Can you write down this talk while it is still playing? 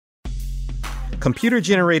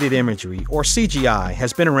Computer-generated imagery, or CGI,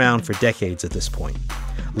 has been around for decades at this point.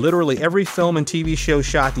 Literally every film and TV show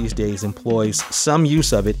shot these days employs some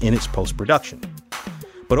use of it in its post-production.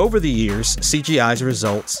 But over the years, CGI's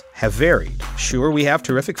results have varied. Sure, we have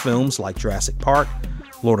terrific films like Jurassic Park,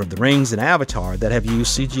 Lord of the Rings, and Avatar that have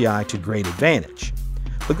used CGI to great advantage.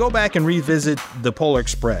 But go back and revisit The Polar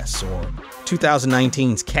Express, or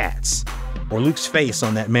 2019's Cats, or Luke's face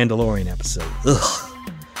on that Mandalorian episode. Ugh.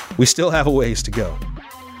 We still have a ways to go.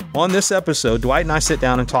 On this episode, Dwight and I sit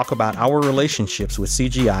down and talk about our relationships with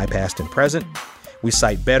CGI past and present. We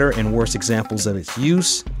cite better and worse examples of its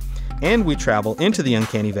use, and we travel into the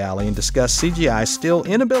uncanny valley and discuss CGI's still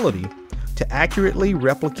inability to accurately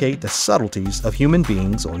replicate the subtleties of human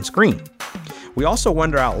beings on screen. We also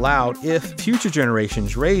wonder out loud if future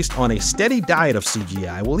generations raised on a steady diet of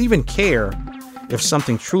CGI will even care if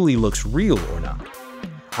something truly looks real or not.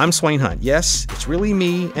 I'm Swain Hunt. Yes, it's really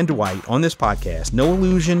me and Dwight on this podcast. No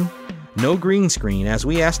illusion, no green screen, as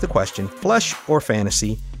we ask the question, flesh or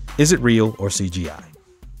fantasy, is it real or CGI?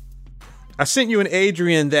 I sent you and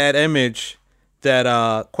Adrian that image that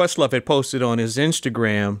Questlove had posted on his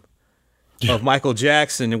Instagram of Michael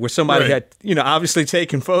Jackson, where somebody had, obviously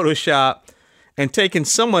taken Photoshop and taken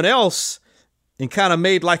someone else and kind of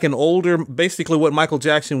made like an older, basically what Michael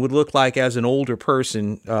Jackson would look like as an older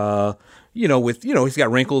person, he's got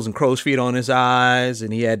wrinkles and crow's feet on his eyes,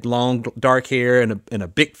 and he had long dark hair and a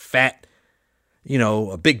big fat,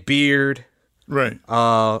 a big beard. Right.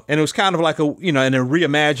 And it was kind of like a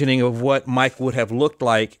reimagining of what Mike would have looked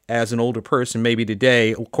like as an older person, maybe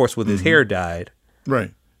today, of course, with his hair dyed.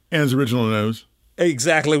 Right. And his original nose.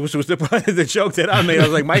 Exactly, which was the joke that I made. I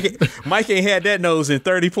was like, Mike ain't had that nose in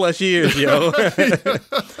 30 plus years, or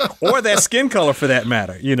that skin color for that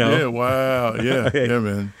matter, Yeah, wow. Yeah, yeah,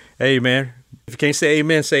 man. Hey, man, if you can't say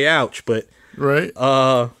amen, say ouch. But right.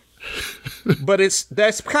 But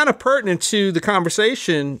that's kind of pertinent to the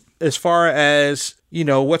conversation as far as,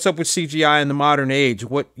 what's up with CGI in the modern age?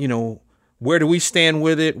 Where do we stand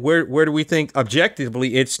with it? Where do we think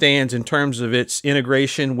objectively it stands in terms of its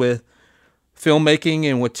integration with filmmaking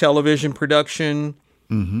and with television production?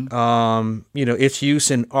 Mm-hmm. Its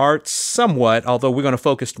use in art somewhat, although we're going to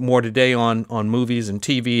focus more today on movies and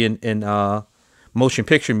TV and motion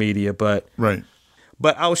picture media. But right.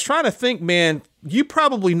 But I was trying to think, man, you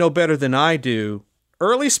probably know better than I do.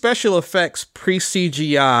 Early special effects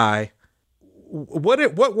pre-CGI,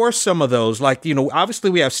 what were some of those? Like, obviously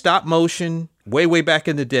we have stop motion way back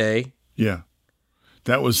in the day. Yeah.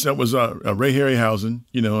 That was Ray Harryhausen,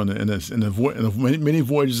 in the many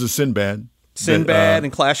voyages of Sinbad.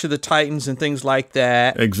 And Clash of the Titans and things like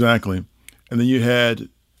that. Exactly. And then you had,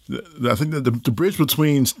 I think that the bridge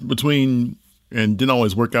between and didn't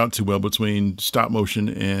always work out too well between stop motion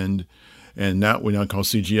and now we now call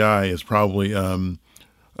CGI is probably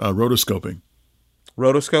rotoscoping.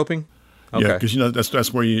 Rotoscoping? Okay. Yeah, because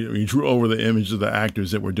that's where you drew over the image of the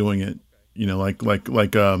actors that were doing it. Like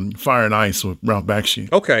Fire and Ice with Ralph Bakshi.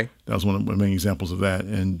 Okay. That was one of the main examples of that,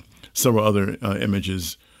 and several other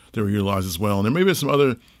images that were utilized as well. And there may be some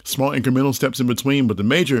other small incremental steps in between, but the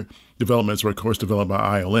major developments were, of course, developed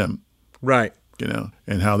by ILM. Right.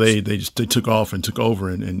 And how they took off and took over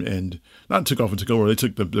and not took off and took over. They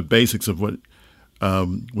took the basics of what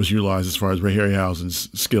was utilized as far as Ray Harryhausen's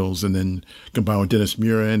skills, and then combined with Dennis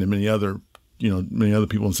Muren and many other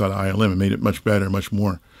people inside of ILM, and made it much better, much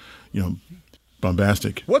more,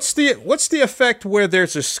 bombastic. What's the effect where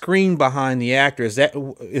there's a screen behind the actor? Is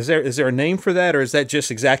there a name for that, or is that just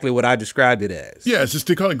exactly what I described it as? Yeah, it's just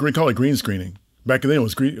they call it green screening. Back then it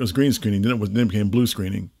was green screening. Then it became blue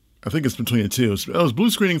screening. I think it's between the two. It was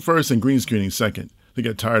blue screening first and green screening second. They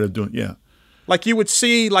got tired of doing, yeah. Like you would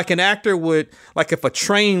see, like an actor would, like if a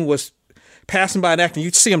train was passing by an actor,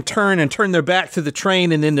 you'd see them turn their back to the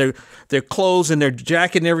train, and then their clothes and their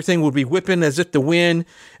jacket and everything would be whipping as if the wind.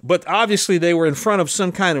 But obviously they were in front of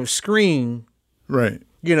some kind of screen. Right.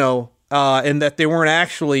 And that they weren't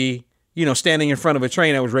actually, standing in front of a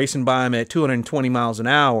train that was racing by them at 220 miles an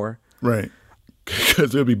hour. Right.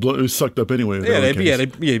 Because it would be sucked up anyway.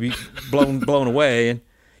 They'd be blown away. And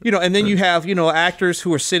and then you have, actors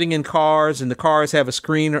who are sitting in cars, and the cars have a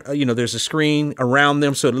screen, there's a screen around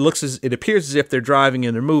them. So it appears as if they're driving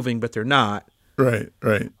and they're moving, but they're not. Right,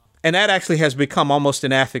 right. And that actually has become almost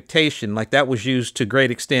an affectation. Like that was used to great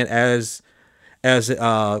extent as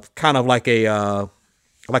kind of like a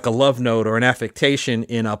love note or an affectation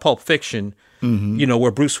in Pulp Fiction,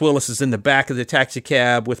 where Bruce Willis is in the back of the taxi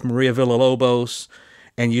cab with Maria Villalobos.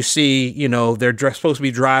 And you see, they're supposed to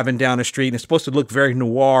be driving down the street, and it's supposed to look very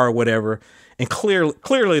noir or whatever. And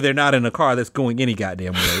clearly they're not in a car that's going any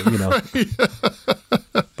goddamn way,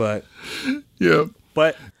 But Yeah.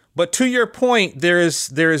 But to your point, there is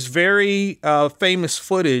very famous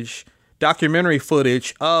footage, documentary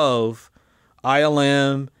footage of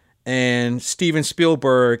ILM and Steven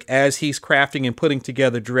Spielberg as he's crafting and putting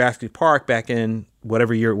together Jurassic Park back in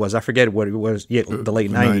whatever year it was. I forget what it was. Yeah, the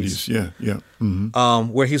late 90s. Yeah.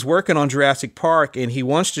 Mm-hmm. Where he's working on Jurassic Park and he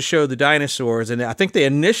wants to show the dinosaurs. And I think they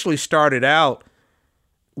initially started out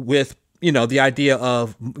with, the idea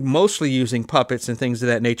of mostly using puppets and things of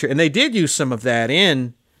that nature. And they did use some of that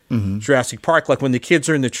in Jurassic Park, like when the kids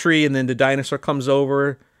are in the tree and then the dinosaur comes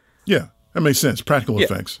over. Yeah, that makes sense. Practical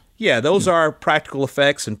effects. Yeah, those are practical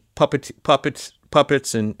effects and puppets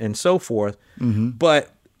and so forth. Mm-hmm.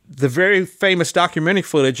 But the very famous documentary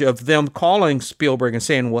footage of them calling Spielberg and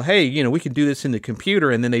saying, well, hey, we can do this in the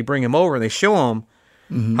computer. And then they bring him over and they show him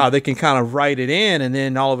how they can kind of write it in. And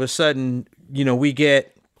then all of a sudden, we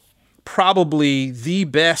get probably the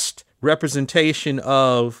best representation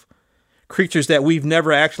of creatures that we've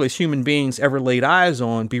never actually, as human beings, ever laid eyes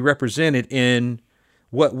on be represented in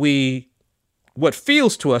what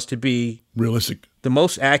feels to us to be realistic, the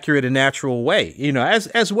most accurate and natural way,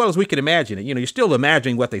 as well as we can imagine it. You're still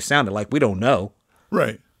imagining what they sounded like. We don't know.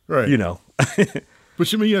 Right. But you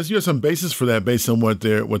have some basis for that based on what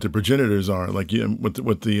their progenitors are, like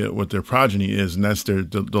what their progeny is, and that's the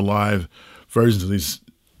live versions of these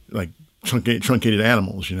like truncated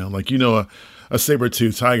animals. A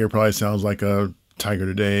saber-toothed tiger probably sounds like a tiger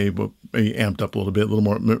today, but maybe amped up a little bit, a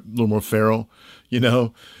little more feral. You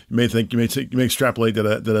may extrapolate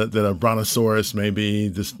that a brontosaurus may be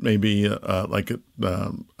like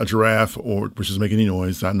a giraffe, or which is making any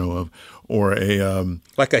noise I know of, or a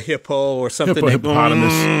like a hippo or something.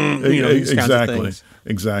 Hippopotamus. These kinds of things.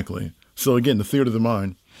 Exactly. So again, the theater of the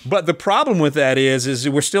mind. But the problem with that is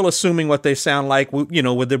we're still assuming what they sound like. With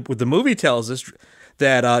the movie tells us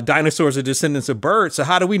that dinosaurs are descendants of birds. So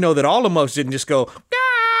how do we know that all of us didn't just go?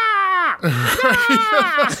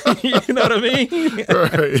 You know what I mean?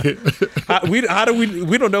 Right. We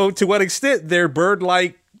don't know to what extent their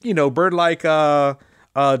bird-like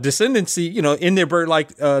descendancy, in their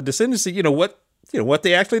bird-like descendancy, what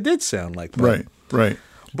they actually did sound like. Right.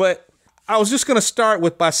 But I was just going to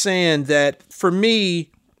start by saying that for me,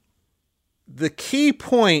 the key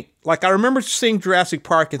point, like I remember seeing Jurassic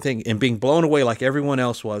Park and being blown away like everyone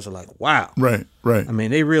else was, like, wow. Right. I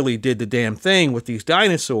mean, they really did the damn thing with these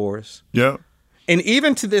dinosaurs. Yeah. And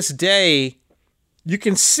even to this day, you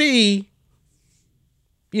can see,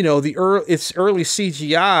 it's early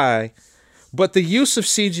CGI, but the use of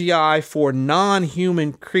CGI for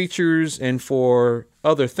non-human creatures and for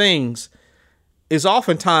other things is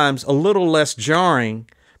oftentimes a little less jarring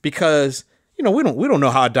because we don't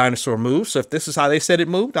know how a dinosaur moves. So if this is how they said it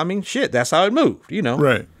moved, I mean, shit, that's how it moved,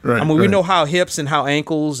 Right. I mean, we know how hips and how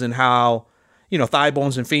ankles and how, thigh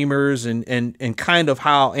bones and femurs and kind of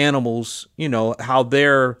how animals, how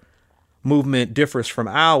their movement differs from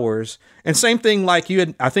ours. And same thing like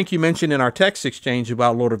I think you mentioned in our text exchange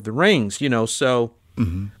about Lord of the Rings, so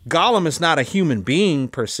Gollum is not a human being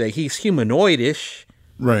per se. He's humanoid-ish.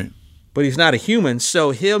 Right. But he's not a human,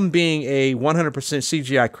 so him being a 100%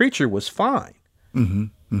 CGI creature was fine.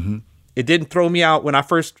 It didn't throw me out when I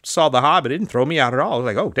first saw The Hobbit. It didn't throw me out at all. I was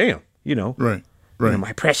like, oh, damn, Right.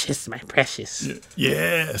 My precious.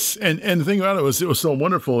 Yes, and the thing about it was so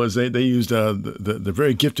wonderful is they used the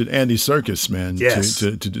very gifted Andy Serkis, man,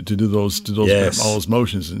 to do those all those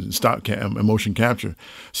motions and motion capture.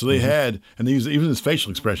 So they had, and they used even his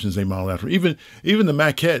facial expressions they modeled after. Even the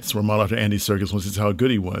maquettes were modeled after Andy Serkis, which is how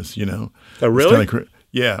good he was. Oh, really?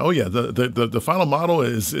 Yeah. Oh, yeah. The final model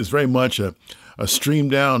is very much a streamed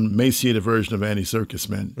down, emaciated version of Andy Serkis,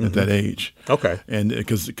 man, at that age. Okay. And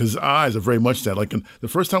because eyes are very much that. Like the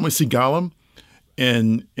first time we see Gollum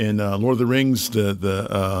in Lord of the Rings,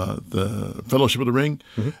 the Fellowship of the Ring,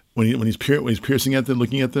 when he's piercing at them,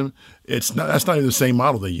 looking at them, that's not even the same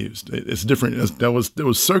model they used. It's different. There was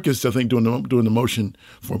Serkis, I think, doing the motion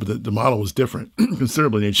for it, but the model was different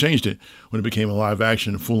considerably. They changed it when it became a live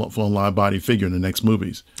action, full on live body figure in the next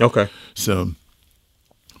movies. Okay. So,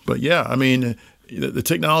 but yeah, I mean, the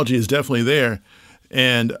technology is definitely there,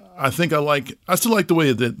 and I still like the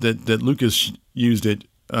way that Lucas used it.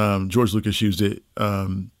 George Lucas used it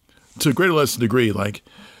to a greater or less degree. Like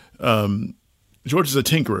George is a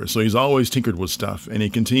tinkerer, so he's always tinkered with stuff, and he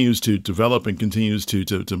continues to develop and continues to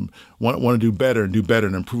want to do better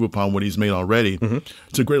and improve upon what he's made already to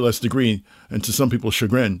a greater or less degree, and to some people's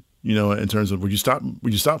chagrin. In terms of would you stop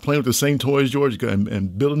playing with the same toys, George,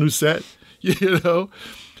 and build a new set?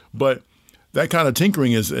 But that kind of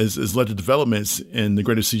tinkering has led to developments in the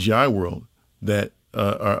greater CGI world that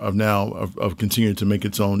are now continuing to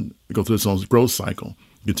go through its own growth cycle.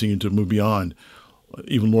 continue to move beyond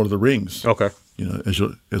even Lord of the Rings. Okay. As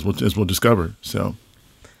we'll discover. So,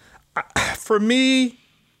 for me,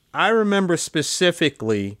 I remember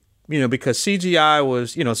specifically, because CGI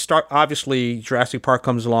was, obviously Jurassic Park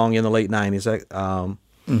comes along in the late 90s.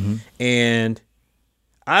 And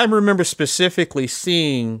I remember specifically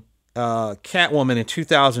seeing Catwoman in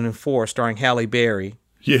 2004 starring Halle Berry.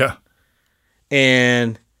 Yeah.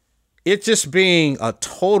 And it just being a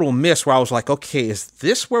total miss where I was like, okay, is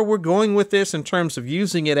this where we're going with this in terms of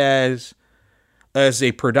using it as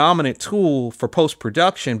a predominant tool for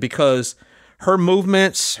post-production? Because her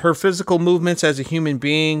physical movements as a human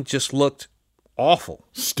being just looked awful.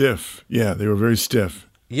 Stiff. Yeah, they were very stiff.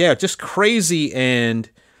 Yeah, just crazy and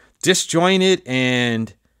disjointed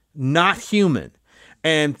and not human.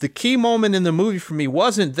 And the key moment in the movie for me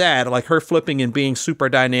wasn't that, like her flipping and being super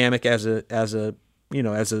dynamic as an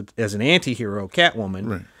anti-hero,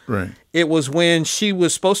 Catwoman. Right. It was when she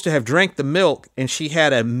was supposed to have drank the milk and she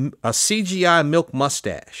had a CGI milk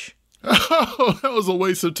mustache. Oh, that was a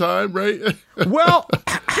waste of time, right? Well,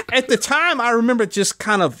 at the time, I remember just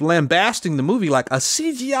kind of lambasting the movie like a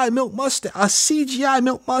CGI milk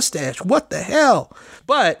mustache. What the hell?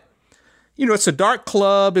 But, it's a dark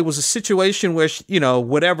club. It was a situation where,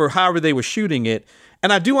 however they were shooting it.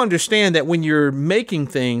 And I do understand that when you're making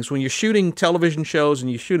things, when you're shooting television shows and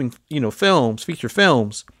you're shooting, films, feature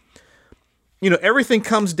films, everything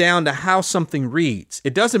comes down to how something reads.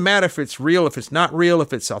 It doesn't matter if it's real, if it's not real,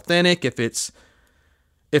 if it's authentic, if it's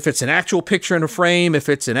an actual picture in a frame, if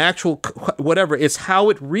it's an actual whatever. It's how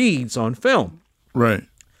it reads on film. Right.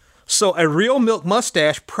 So a real milk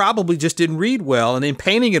mustache probably just didn't read well, and then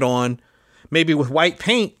painting it on maybe with white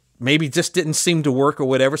paint maybe just didn't seem to work or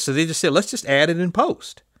whatever. So they just said, let's just add it in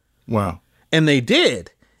post. Wow. And they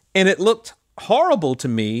did. And it looked horrible to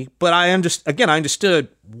me, but I understood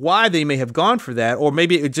why they may have gone for that, or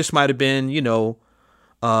maybe it just might have been,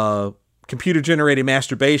 computer generated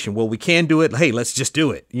masturbation. Well, we can do it. Hey, let's just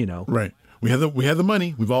do it. Right. We have the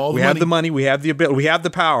money. We have the money. We have the ability. We have the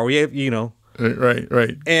power. We have,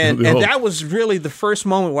 Right. And that was really the first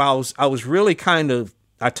moment where I was really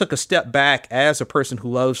I took a step back as a person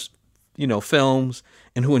who loves, films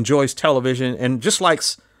and who enjoys television and just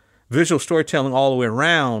likes visual storytelling all the way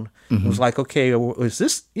around. It was like, okay, is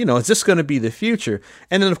this going to be the future?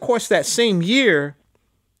 And then, of course, that same year,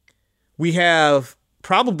 we have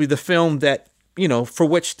probably the film that, for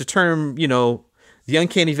which the term, the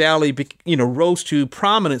Uncanny Valley, rose to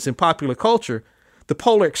prominence in popular culture. The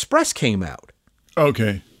Polar Express came out.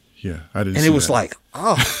 Okay. Yeah, I didn't see And it was that. like,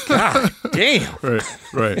 oh, God damn.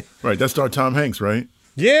 Right. That starred Tom Hanks, right?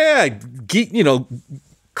 Yeah,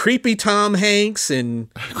 creepy Tom Hanks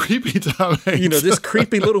and creepy Tom Hanks. This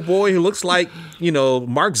creepy little boy who looks like,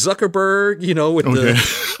 Mark Zuckerberg, with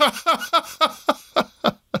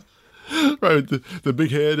right, the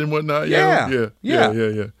big head and whatnot. Yeah.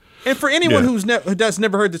 And for anyone who has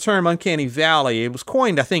never heard the term Uncanny Valley, it was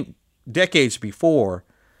coined, I think, decades before.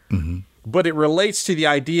 Mm-hmm. But it relates to the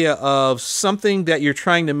idea of something that you're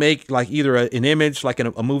trying to make, like either an image, like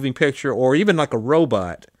a moving picture, or even like a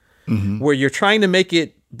robot, where you're trying to make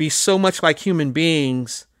it be so much like human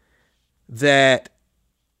beings that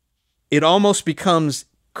it almost becomes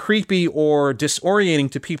creepy or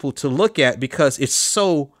disorienting to people to look at because it's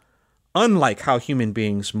so unlike how human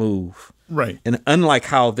beings move. Right. And unlike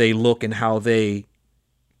how they look and how they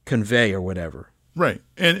convey or whatever. Right.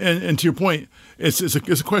 And to your point, it's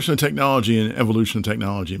a question of technology and evolution of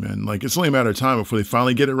technology, man. Like, it's only a matter of time before they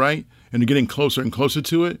finally get it right, and they're getting closer and closer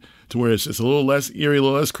to it, to where it's a little less eerie, a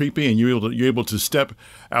little less creepy, and you're able to step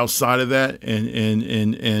outside of that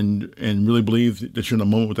and really believe that you're in the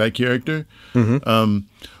moment with that character. Mm-hmm.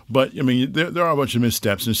 But I mean, there are a bunch of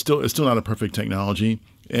missteps, and it's still not a perfect technology.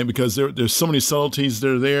 And because there's so many subtleties that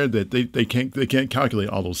are there that they can't calculate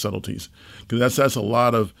all those subtleties, because that's a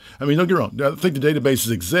lot of. I mean, don't get me wrong. I think the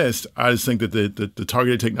databases exist. I just think that the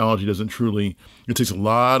targeted technology doesn't truly. It takes a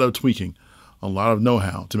lot of tweaking, a lot of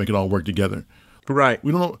know-how to make it all work together. Right.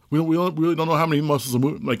 We really don't know how many muscles are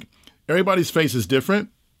moving. Like, everybody's face is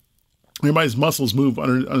different. Everybody's muscles move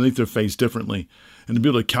underneath their face differently, and to be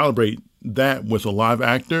able to calibrate that with a live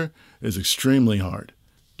actor is extremely hard.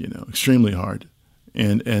 Extremely hard.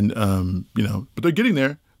 And but they're getting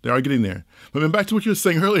there. They are getting there. But back to what you were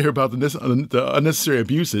saying earlier about the unnecessary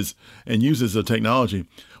abuses and uses of technology.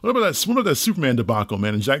 What about that Superman debacle,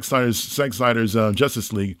 man? And Zack Snyder's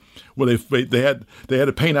Justice League, where they had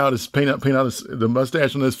to paint out the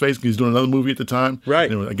mustache on his face because he's doing another movie at the time. Right.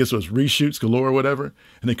 And I guess it was reshoots galore or whatever,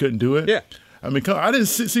 and they couldn't do it. Yeah. I mean, I didn't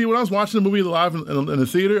see when I was watching the movie live in the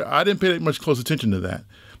theater. I didn't pay that much close attention to that.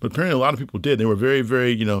 but apparently a lot of people did. They were very,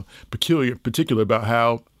 very, particular about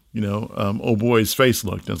how, old boy's face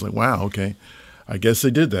looked. I was like, wow, okay, I guess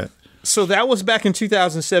they did that. So that was back in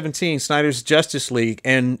 2017, Snyder's Justice League,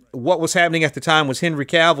 and what was happening at the time was Henry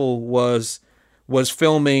Cavill was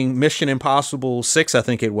filming Mission Impossible 6, I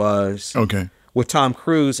think it was. Okay. With Tom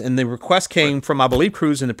Cruise, and the request came from, I believe,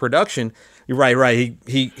 Cruise in the production. You're right.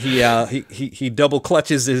 He double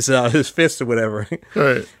clutches his fist or whatever.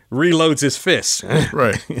 Right. Reloads his fist.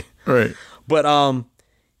 Right. But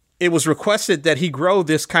it was requested that he grow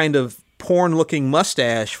this kind of porn-looking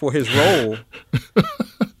mustache for his role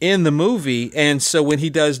in the movie. And so when he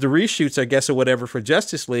does the reshoots, I guess, or whatever for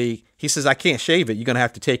Justice League, he says, I can't shave it. You're going to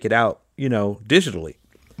have to take it out, digitally.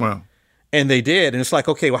 Wow. And they did. And it's like,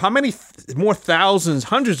 okay, well, how many more thousands,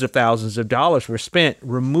 hundreds of thousands of dollars were spent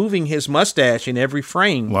removing his mustache in every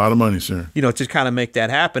frame? A lot of money, sir. To kind of make that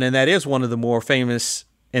happen. And that is one of the more famous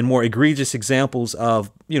and more egregious examples of,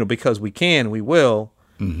 because we can, we will,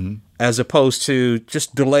 as opposed to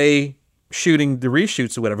just delay shooting the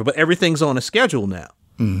reshoots or whatever. But everything's on a schedule now.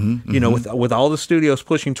 With all the studios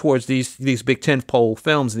pushing towards these big tentpole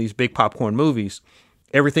films and these big popcorn movies.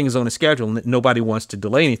 Everything is on a schedule, and nobody wants to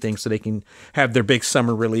delay anything so they can have their big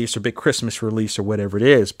summer release or big Christmas release or whatever it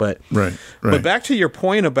is. But But back to your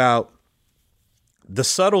point about the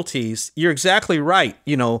subtleties, you're exactly right.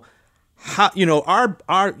 I've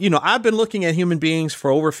been looking at human beings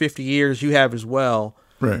for over 50 years. You have as well.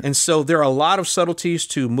 Right. And so there are a lot of subtleties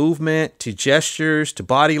to movement, to gestures, to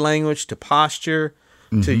body language, to posture,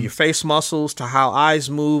 to your face muscles, to how eyes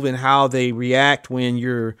move and how they react when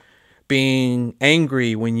you're being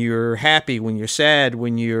angry, when you're happy, when you're sad,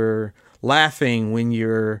 when you're laughing, when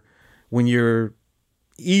you're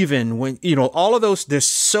even, when all of those. There's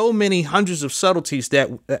so many hundreds of subtleties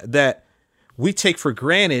that we take for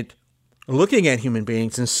granted looking at human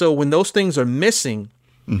beings, and so when those things are missing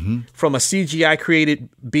from a CGI created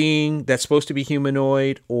being that's supposed to be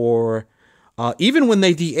humanoid, or even when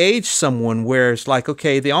they de-age someone, where it's like,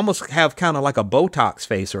 okay, they almost have kind of like a Botox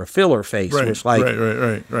face or a filler face. Right, where it's like,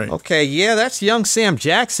 right. Okay, yeah, that's young Sam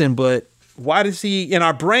Jackson, but why does he, in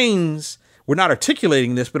our brains, we're not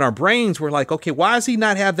articulating this, but in our brains, we're like, okay, why does he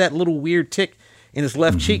not have that little weird tick in his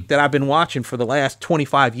left cheek that I've been watching for the last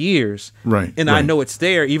 25 years? Right. And I know it's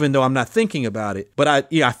there, even though I'm not thinking about it. But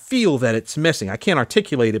I feel that it's missing. I can't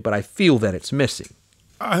articulate it, but I feel that it's missing.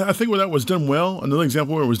 I think where that was done well, another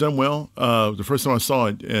example where it was done well, the first time I saw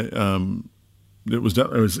it, it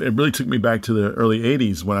really took me back to the early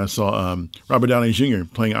 80s when I saw Robert Downey Jr.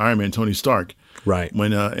 playing Iron Man, Tony Stark. Right.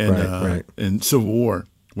 When in Civil War,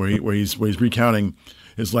 where he's recounting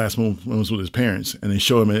his last moments with his parents, and they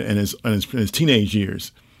show him in his teenage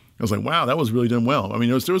years. I was like, wow, that was really done well. I mean,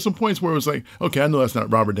 there were some points where it was like, okay, I know that's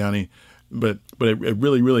not Robert Downey, but it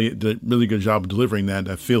really did a really good job of delivering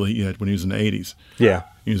that feel he had when he was in the 80s. Yeah.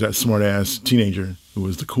 He was that smart-ass teenager who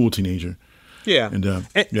was the cool teenager. Yeah. And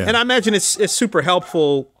I imagine it's super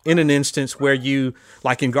helpful in an instance where you,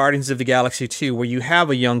 like in Guardians of the Galaxy 2, where you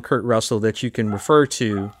have a young Kurt Russell that you can refer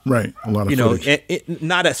to. Right. A lot of footage.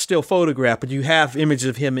 Not a still photograph, but you have images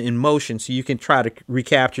of him in motion, so you can try to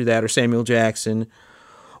recapture that, or Samuel Jackson,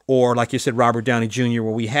 or like you said, Robert Downey Jr.,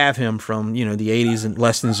 where we have him from, the 80s and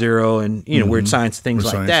Less Than Zero and, Weird Science, things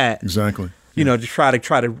like that. Exactly. To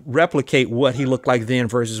try to replicate what he looked like then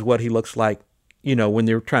versus what he looks like, when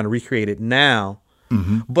they're trying to recreate it now.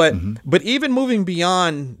 But even moving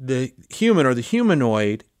beyond the human or the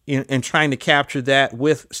humanoid and trying to capture that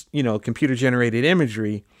with, computer generated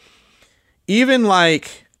imagery, even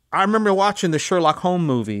like I remember watching the Sherlock Holmes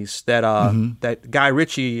movies that that Guy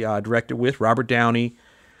Ritchie directed with Robert Downey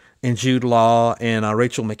and Jude Law and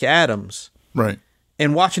Rachel McAdams. Right.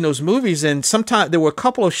 And watching those movies, and sometimes there were a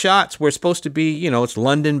couple of shots where it's supposed to be, it's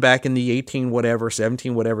London back in the 17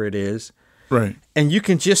 whatever it is. Right. And you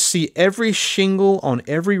can just see every shingle on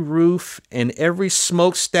every roof and every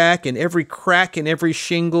smokestack and every crack in every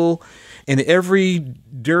shingle and every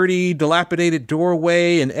dirty, dilapidated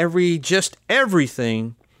doorway and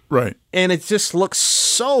everything. Right. And it just looks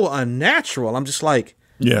so unnatural. I'm just like,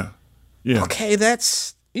 yeah. Okay,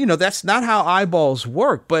 that's not how eyeballs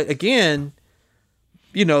work. But again,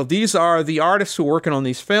 these are the artists who are working on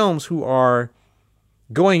these films who are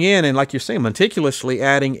going in and, like you're saying, meticulously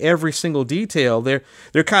adding every single detail. They're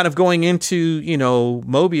kind of going into,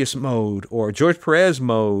 Mobius mode or George Perez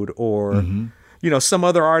mode or, some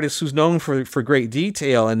other artist who's known for great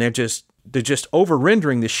detail, and they're just over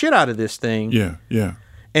rendering the shit out of this thing. Yeah. Yeah.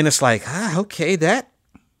 And it's like, okay,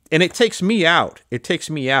 and it takes me out.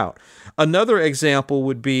 Another example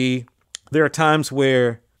would be, there are times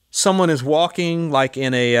where someone is walking like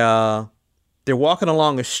they're walking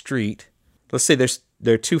along a street. Let's say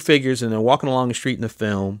there are two figures and they're walking along the street in the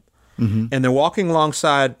film, and they're walking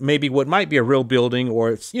alongside maybe what might be a real building, or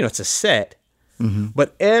it's a set.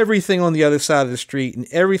 But everything on the other side of the street and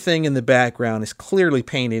everything in the background is clearly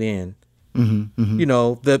painted in. You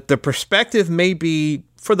know, the perspective may be,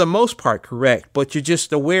 for the most part, correct, but you're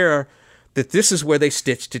just aware that this is where they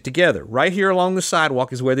stitched it together. Right here along the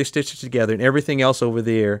sidewalk is where they stitched it together, and everything else over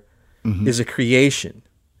there is a creation.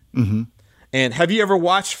 And have you ever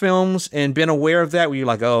watched films and been aware of that, where you're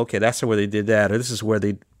like, oh, okay, that's where they did that, or this is where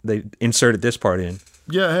they inserted this part in?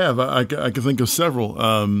 Yeah, I have. I can think of several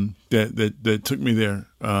that took me there.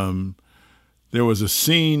 There was a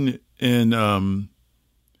scene in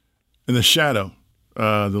The Shadow,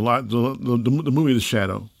 the movie The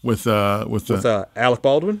Shadow with Alec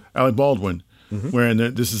Baldwin. Alec Baldwin, where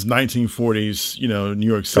this is 1940s, New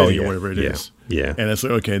York City or whatever it is. Yeah. And it's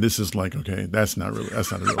like, okay, this is like, okay, that's not a real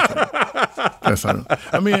thing. That's not.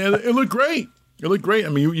 I mean, it looked great. It looked great. I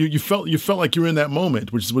mean, you felt like you were in that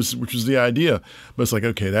moment, which was the idea. But it's like,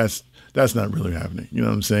 okay, that's not really happening. You know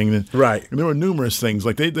what I'm saying? Right. And there were numerous things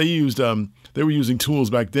like they used. They were using tools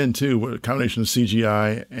back then too, a combination of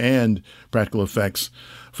CGI and practical effects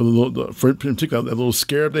for for particularly that little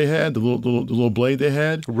scarab they had, the little blade they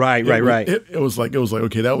had. Right. It was like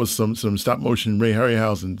okay, that was some stop motion Ray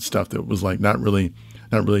Harryhausen stuff that was like not too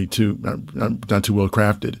well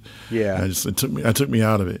crafted. Yeah. It took me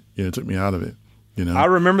out of it. Yeah, it took me out of it. You know. I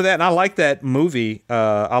remember that, and I like that movie.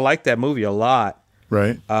 I like that movie a lot.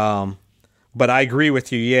 Right. But I agree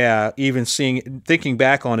with you. Yeah, even thinking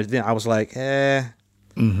back on it, then I was like,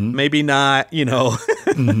 maybe not. You know,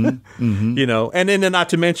 you know. And then not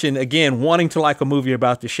to mention again wanting to like a movie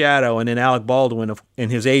about the Shadow, and then Alec Baldwin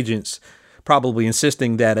and his agents probably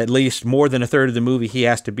insisting that at least more than a third of the movie he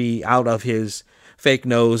has to be out of his fake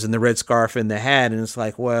nose and the red scarf and the hat, and it's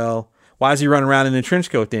like, well, why is he running around in a trench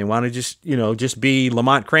coat then? Why don't he just be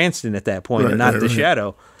Lamont Cranston at that point and not the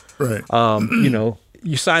Shadow? Right. You know.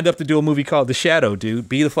 You signed up to do a movie called The Shadow, dude.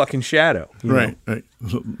 Be the fucking Shadow. Right.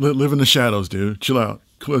 Live in the shadows, dude. Chill out.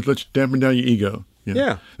 Let's dampen down your ego. You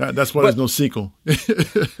know? Yeah. That's why there's no sequel.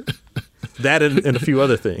 That and a few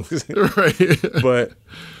other things. Right.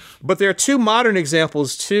 But there are two modern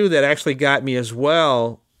examples, too, that actually got me as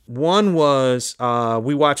well. One was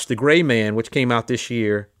we watched The Gray Man, which came out this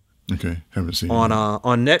year. Okay. Haven't seen it.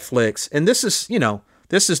 On Netflix. And this is,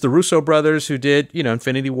 this is the Russo brothers who did,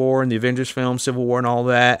 Infinity War and the Avengers film, Civil War and all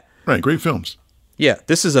that. Right, great films. Yeah,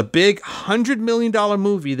 this is a big $100 million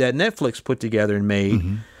movie that Netflix put together and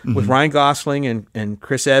made with Ryan Gosling and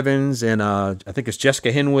Chris Evans and I think it's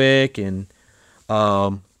Jessica Henwick and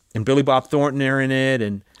Billy Bob Thornton are in it.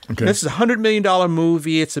 And this is a $100 million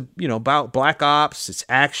movie. It's about black ops. It's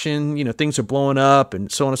action. Things are blowing up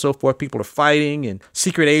and so on and so forth. People are fighting and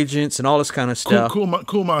secret agents and all this kind of stuff.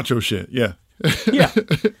 Cool macho shit. Yeah. Yeah.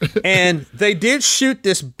 And they did shoot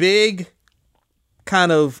this big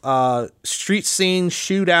kind of street scene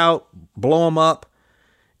shootout, blow them up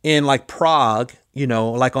in like Prague,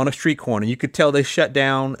 like on a street corner. You could tell they shut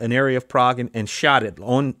down an area of Prague and shot it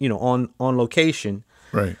on location.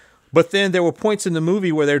 Right. But then there were points in the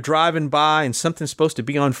movie where they're driving by and something's supposed to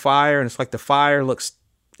be on fire, and it's like the fire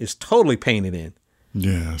is totally painted in.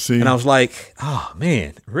 Yeah, see? And I was like, oh,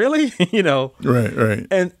 man, really? Right.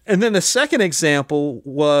 And then the second example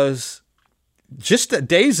was just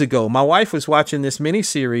days ago. My wife was watching this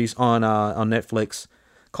miniseries on Netflix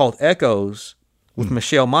called Echoes with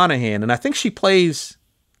Michelle Monaghan, and I think she plays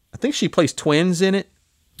twins in it.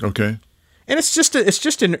 Okay. And it's just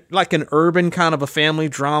like an urban kind of a family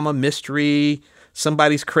drama mystery.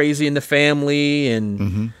 Somebody's crazy in the family,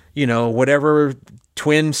 and whatever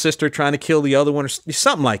twin sister trying to kill the other one or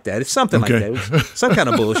something like that. It's something like that. It was some kind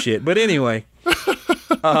of bullshit. But anyway,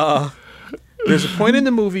 there's a point in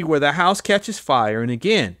the movie where the house catches fire, and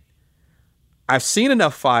again, I've seen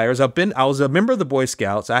enough fires. I was a member of the Boy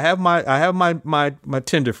Scouts. I have my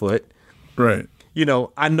tenderfoot. Right.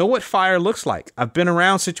 I know what fire looks like. I've been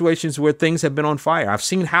around situations where things have been on fire. I've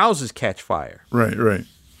seen houses catch fire. Right.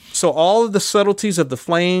 So all of the subtleties of the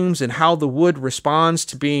flames and how the wood responds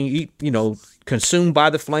to being, consumed by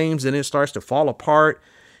the flames, and it starts to fall apart,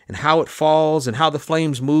 and how it falls, and how the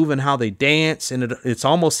flames move, and how they dance, and it's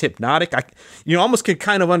almost hypnotic. You almost can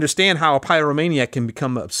kind of understand how a pyromaniac can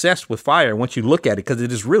become obsessed with fire once you look at it, because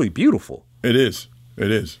it is really beautiful. It is.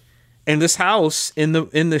 And this house in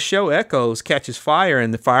the show Echoes catches fire,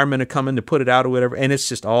 and the firemen are coming to put it out or whatever, and it's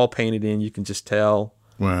just all painted in. You can just tell.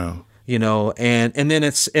 Wow. And then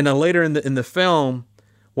it's later in the film,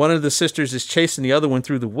 one of the sisters is chasing the other one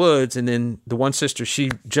through the woods, and then the one sister, she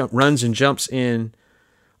runs and jumps in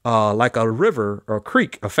like a river or a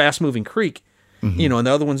creek, a fast moving creek, you know, and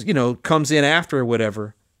the other ones, you know, comes in after or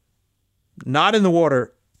whatever. Not in the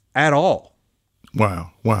water at all.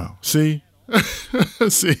 Wow. See?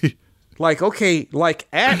 See? Like, okay, like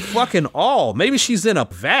at fucking all. Maybe she's in a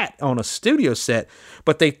vat on a studio set,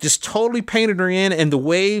 but they just totally painted her in, and the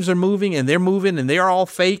waves are moving and they're all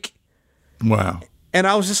fake. Wow. And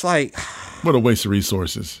I was just like, what a waste of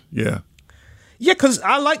resources. Yeah. Yeah, because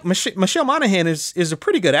I like Michelle Monaghan is a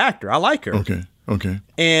pretty good actor. I like her. Okay.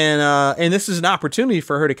 And this is an opportunity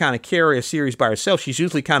for her to kind of carry a series by herself. She's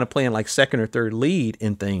usually kind of playing like second or third lead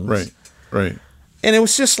in things. Right. And it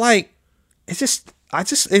was just like,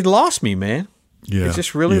 it lost me, man. Yeah. It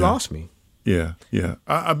just really lost me. Yeah.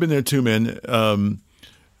 I've been there too, man.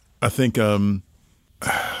 I think the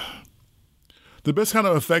best kind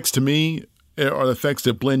of effects to me are the effects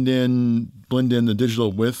that blend in the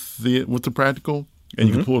digital with the practical, and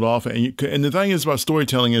you can pull it off. And the thing is about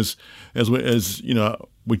storytelling is, as you know,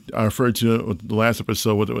 I referred to the last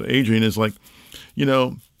episode with Adrian, is like, you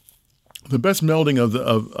know, the best melding of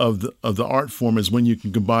the art form is when you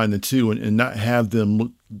can combine the two and not have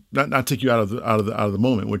them not take you out of the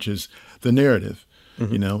moment, which is the narrative.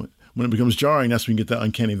 You know, when it becomes jarring, that's when you get that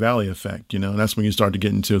uncanny valley effect. You know, and that's when you start to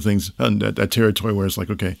get into things that territory where it's like,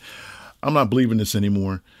 okay, I'm not believing this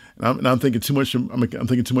anymore, and I'm thinking too much. I'm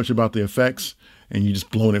thinking too much about the effects, and you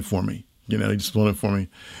just blowing it for me. You know, you just blowing it for me.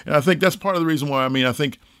 And I think that's part of the reason why. I mean, I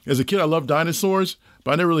think as a kid I loved dinosaurs,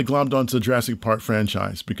 but I never really glommed onto the Jurassic Park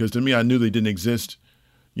franchise because to me I knew they didn't exist.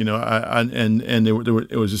 You know,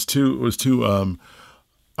 it was too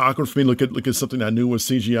awkward for me to look at something I knew was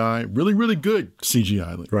CGI, really good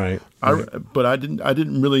CGI. Right. But I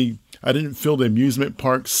didn't feel the amusement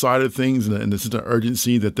park side of things and the sense of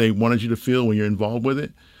urgency that they wanted you to feel when you're involved with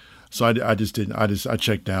it. So I just didn't. I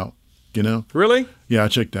checked out. You know. Really? Yeah, I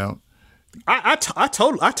checked out. I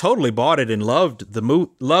totally bought it and loved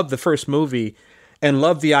the first movie, and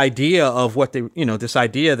loved the idea of what they, you know, this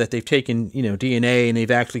idea that they've taken, you know, DNA and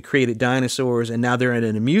they've actually created dinosaurs, and now they're in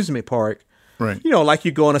an amusement park. Right. You know, like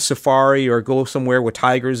you go on a safari or go somewhere where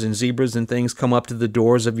tigers and zebras and things come up to the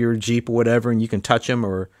doors of your Jeep or whatever, and you can touch them,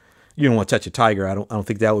 or you don't want to touch a tiger. I don't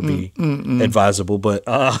think that would be advisable, but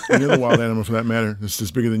any other wild animal for that matter, it's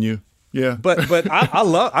just bigger than you. Yeah. But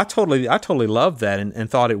I totally loved that and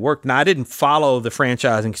thought it worked. Now I didn't follow the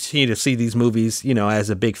franchise and continue to see these movies, you know,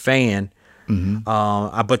 as a big fan.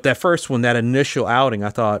 But that first one, that initial outing, I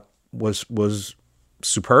thought was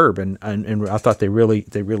superb, and I thought they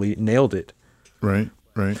really nailed it. Right.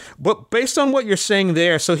 But based on what you're saying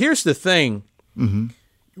there, so here's the thing.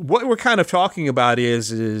 What we're kind of talking about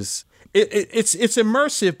is it's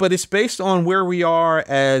immersive, but it's based on where we are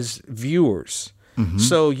as viewers.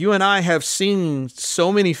 So you and I have seen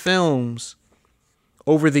so many films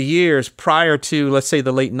over the years prior to, let's say,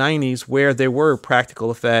 the late 90s, where there were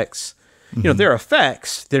practical effects. You know, they're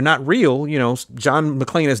effects. They're not real. You know, John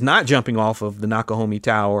McClane is not jumping off of the Nakatomi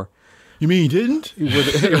Tower. You mean he didn't?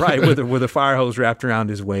 with a fire hose wrapped around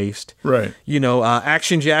his waist. Right. You know,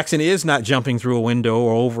 Action Jackson is not jumping through a window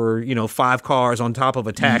or over, you know, 5 cars on top of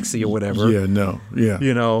a taxi or whatever. Yeah, no. Yeah.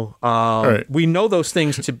 You know, right. We know those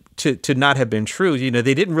things to not have been true. You know,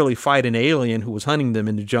 they didn't really fight an alien who was hunting them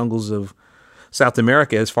in the jungles of South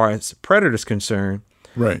America as far as Predator's concerned.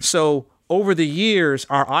 Right. So over the years,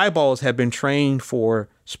 our eyeballs have been trained for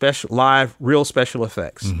real special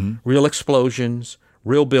effects, real explosions,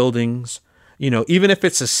 real buildings. You know, even if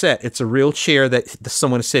it's a set, it's a real chair that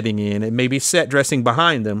someone is sitting in. It may be set dressing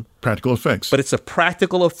behind them. Practical effects. But it's a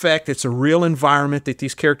practical effect. It's a real environment that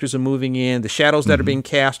these characters are moving in. The shadows that are being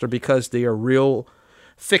cast are because they are real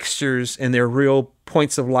fixtures and they're real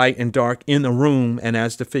points of light and dark in the room. And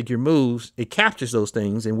as the figure moves, it captures those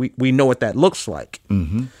things, and we know what that looks like.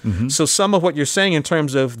 So some of what you're saying in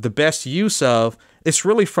terms of the best use of, it's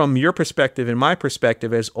really from your perspective and my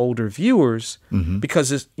perspective as older viewers,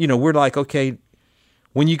 because it's, you know, we're like, okay,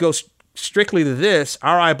 when you go strictly to this,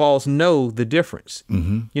 our eyeballs know the difference.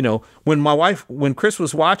 You know, when Chris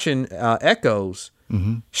was watching Echoes,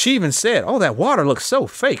 she even said, "Oh, that water looks so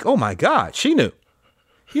fake." Oh my God, she knew.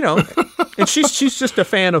 You know, and she's just a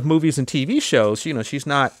fan of movies and TV shows. You know, she's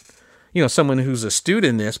not, you know, someone who's astute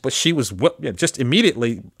in this, but she was just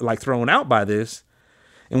immediately like thrown out by this.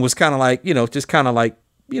 And was kind of like, you know, just kind of like,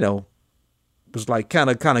 you know, was like kind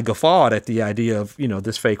of guffawed at the idea of, you know,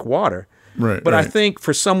 this fake water. Right. But I think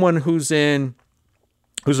for someone who's a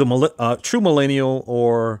true millennial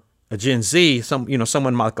or a Gen Z,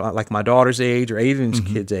 someone like my daughter's age or Adrian's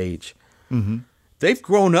kid's age, they've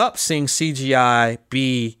grown up seeing CGI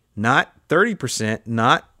be not 30%,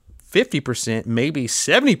 not 50%, maybe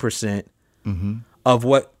 70% of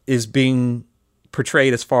what is being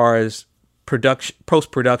portrayed as far as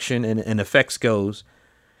post production and effects goes,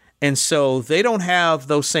 and so they don't have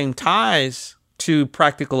those same ties to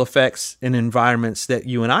practical effects and environments that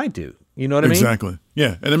you and I do. You know what I mean? Exactly.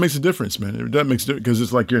 Yeah, and it makes a difference, man. That makes difference because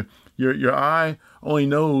it's like your eye only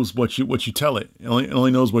knows what you tell it. It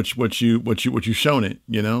only knows what you've shown it.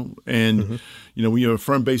 You know, and you know, when you have a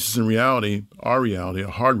firm basis in reality, our reality, a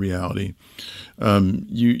hard reality,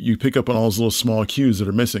 you pick up on all those little small cues that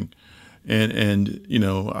are missing, and you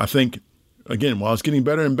know, I think. Again, while it's getting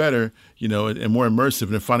better and better, you know, and more immersive,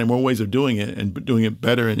 and finding more ways of doing it and doing it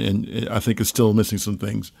better, and I think it's still missing some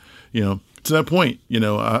things, you know. To that point, you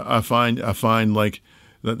know, I find like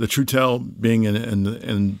the true tell being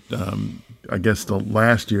in I guess the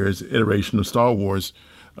last year's iteration of Star Wars,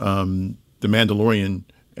 The Mandalorian,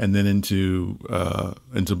 and then into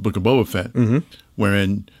Book of Boba Fett,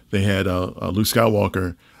 wherein they had Luke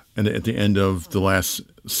Skywalker, and at the end of the last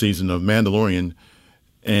season of Mandalorian.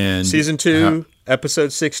 And season 2,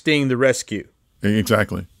 episode 16, The Rescue.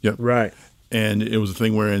 Exactly. Yep. Right. And it was a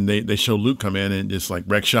thing wherein they show Luke come in and just like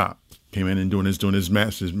wreck shop, came in and doing his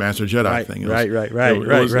master Jedi thing.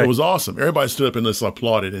 It was awesome. Everybody stood up and just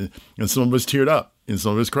applauded, and some of us teared up, and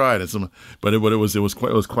some of us cried, but it was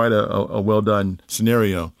quite a well done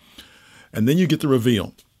scenario. And then you get the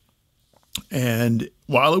reveal. And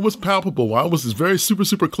while it was palpable, while it was very super,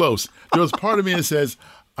 super close, there was part of me that says,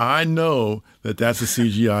 I know that's a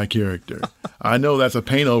CGI character. I know that's a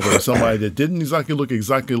paint over of somebody that didn't look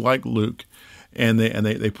exactly like Luke, and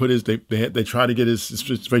they put they try to get his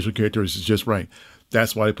facial characteristics just right.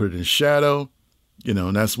 That's why they put it in shadow, you know,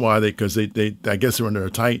 and that's why because they I guess they're under a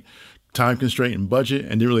tight time constraint and budget,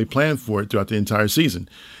 and they really planned for it throughout the entire season.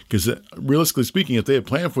 Because realistically speaking, if they had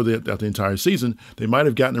planned for it throughout the entire season, they might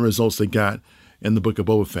have gotten the results they got in the Book of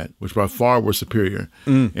Boba Fett, which by far were superior.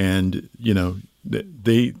 And you know.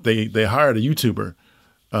 They hired a YouTuber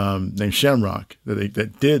named Shamrock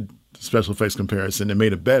that did special effects comparison and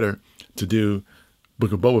made it better to do the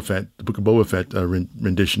Book of Boba Fett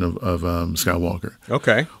rendition of Skywalker.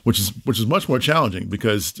 Okay, which is much more challenging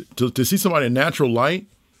because to see somebody in natural light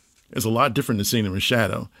is a lot different than seeing them in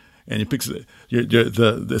shadow, and it picks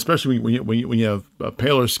especially when you have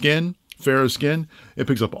paler skin, fairer skin, it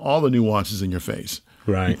picks up all the nuances in your face.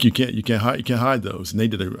 Right, you can't hide those, and they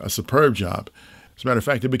did a superb job. As a matter of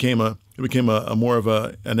fact, it became a more of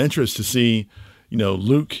an interest to see, you know,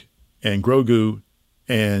 Luke and Grogu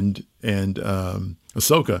and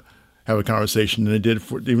Ahsoka have a conversation than it did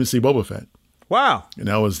to even see Boba Fett. Wow, and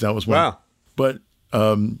that was one. Wow, but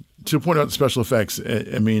to point out the special effects,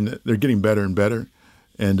 I mean, they're getting better and better,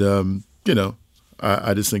 and you know,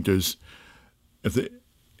 I just think there's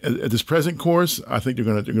at this present course, I think they're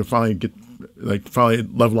gonna finally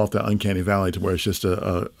level off that uncanny valley to where it's just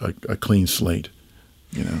a clean slate,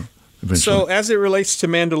 you know. Eventually. So as it relates to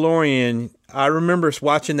Mandalorian, I remember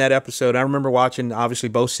watching that episode. I remember watching obviously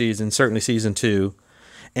both seasons, certainly season 2,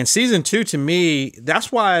 and season 2 to me,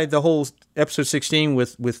 that's why the whole episode 16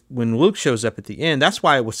 with when Luke shows up at the end, that's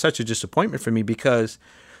why it was such a disappointment for me because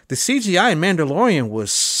the CGI in Mandalorian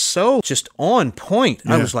was so just on point.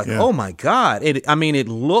 I was like, oh my God. It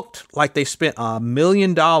looked like they spent $1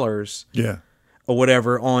 million or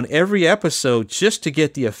whatever on every episode just to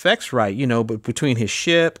get the effects right, you know, but between his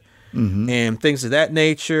ship and things of that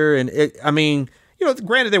nature. And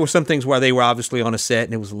granted, there were some things where they were obviously on a set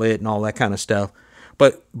and it was lit and all that kind of stuff.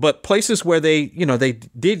 But places where they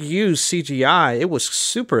did use CGI, it was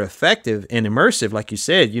super effective and immersive. Like you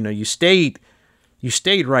said, you know, you stayed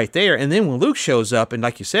right there. And then when Luke shows up, and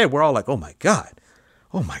like you said, we're all like, oh my God,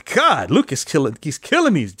 Luke is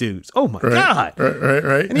killing these dudes. Oh my God.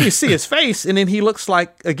 Right. And then you see his face, and then he looks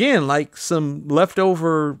like some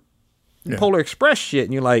leftover Polar Express shit.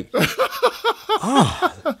 And you're like,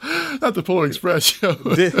 oh. Not the Polar Express show.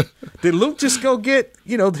 Did Luke just go get,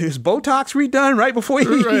 his Botox redone right before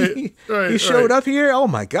he showed up here? Oh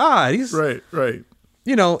my God. He's right.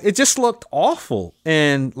 It just looked awful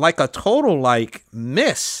and like a total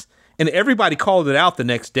miss. And everybody called it out the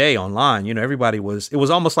next day online. Everybody it was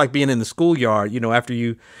almost like being in the schoolyard, after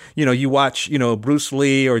you watch, Bruce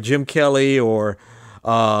Lee or Jim Kelly or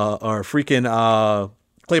freaking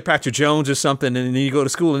Cleopatra Jones or something. And then you go to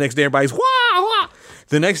school the next day, everybody's wah, wah.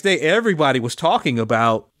 The next day, everybody was talking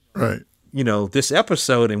about, this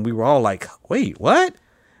episode. And we were all like, wait, what?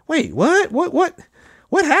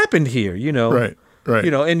 What happened here? Right.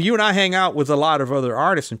 And you and I hang out with a lot of other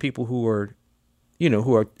artists and people who are,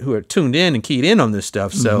 who are tuned in and keyed in on this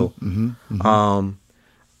stuff. So,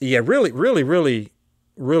 really, really, really,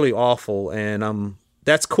 really awful. And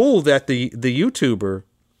that's cool that the YouTuber,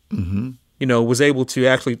 was able to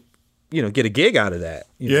actually get a gig out of that.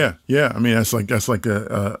 Yeah. I mean, that's like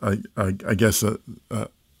I guess a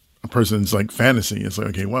person's like fantasy. It's like,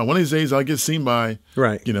 okay, wow, one of these days I'll get seen by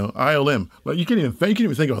ILM. But you can't even think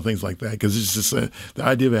about things like that, because it's just the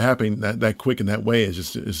idea of it happening that quick in that way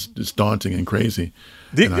is just daunting and crazy.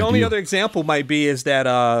 The only other example might be is that,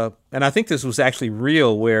 and I think this was actually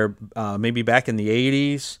real, where maybe back in the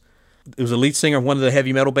 80s, it was a lead singer of one of the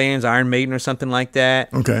heavy metal bands, Iron Maiden or something like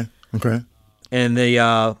that. Okay. And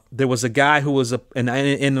there was a guy who was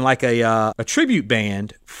in like a tribute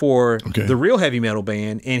band for the real heavy metal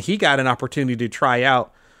band, and he got an opportunity to try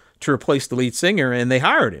out to replace the lead singer, and they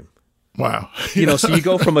hired him. Wow. So you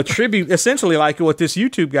go from a tribute, essentially like with this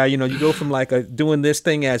YouTube guy, you go from like doing this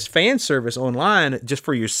thing as fan service online just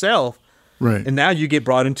for yourself. Right. And now you get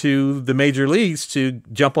brought into the major leagues to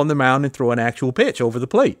jump on the mound and throw an actual pitch over the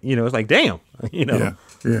plate. It's like, damn, Yeah,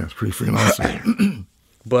 it's pretty freaking awesome.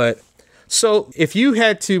 But so if you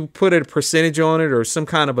had to put a percentage on it or some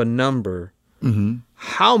kind of a number,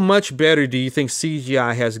 how much better do you think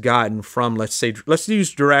CGI has gotten from, let's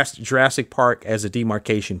use Jurassic Park as a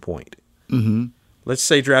demarcation point. Let's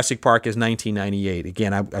say Jurassic Park is 1998.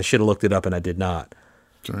 Again, I should have looked it up and I did not.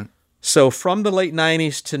 That's right. So from the late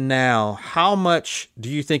 90s to now, how much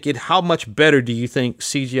better do you think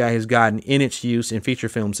CGI has gotten in its use in feature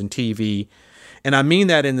films and TV? And I mean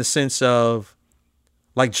that in the sense of,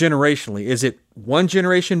 like, generationally. Is it one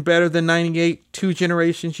generation better than 98? 2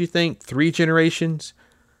 generations, you think? 3 generations?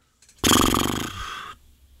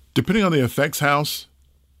 Depending on the effects house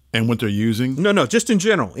and what they're using. No, just in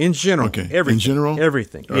general. Okay. Everything. In general?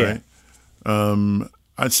 Everything. All yeah. Right.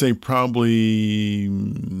 I'd say probably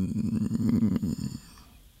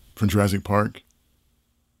from Jurassic Park,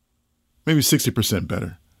 maybe 60%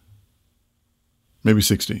 better. Maybe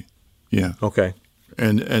 60. Yeah. Okay.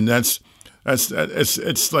 And it's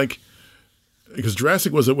like, because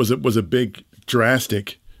Jurassic was a big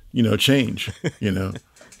drastic, change,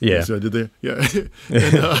 Yeah. So did they? Yeah.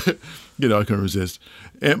 And, I couldn't resist.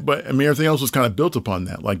 But I mean, everything else was kind of built upon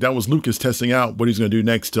that. Like, that was Lucas testing out what he's going to do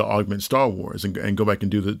next to augment Star Wars and go back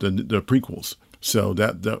and do the prequels. So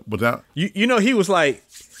that without he was like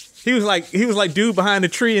dude behind the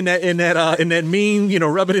tree in that meme,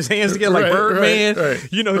 rubbing his hands together like Birdman.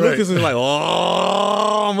 Right. Lucas was like,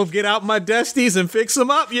 "Oh, I'm gonna get out my dusties and fix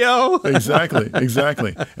them up, yo." Exactly.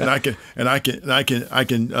 And I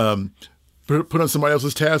can put on somebody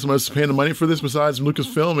else's tab. Somebody else is paying the money for this besides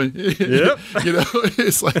Lucasfilm, and yep.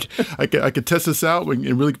 It's like I could test this out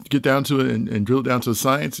and really get down to it and drill it down to the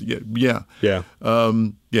science. Yeah.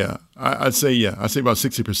 I'd say about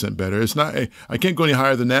 60% better. It's not. I can't go any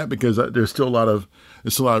higher than that because there's still a lot of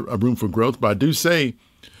room for growth. But I do say,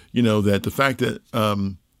 that the fact that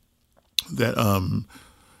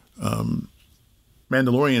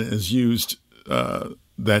Mandalorian is used.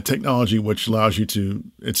 That technology, which allows you to,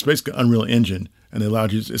 it's basically Unreal Engine, and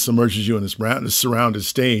it submerges you in this surrounded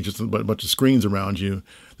stage. It's a bunch of screens around you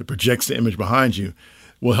that projects the image behind you,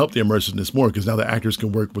 will help the immersiveness more, because now the actors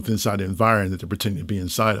can work with inside the environment that they're pretending to be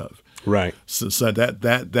inside of. Right. So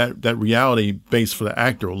that reality base for the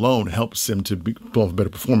actor alone helps them to pull off a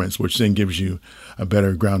better performance, which then gives you a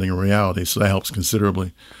better grounding in reality. So that helps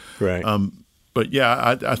considerably. Right. But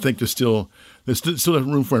yeah, I think there's still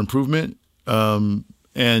room for improvement.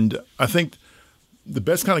 And I think the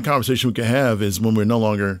best kind of conversation we can have is when we're no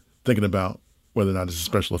longer thinking about whether or not it's a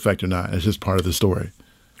special effect or not. It's just part of the story,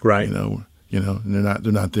 right? And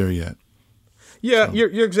they're not there yet. Yeah, So.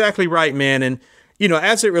 You're exactly right, man. And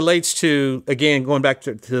as it relates to, again, going back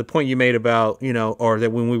to the point you made about or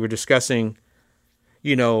that when we were discussing,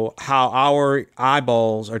 how our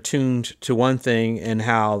eyeballs are tuned to one thing and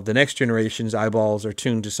how the next generation's eyeballs are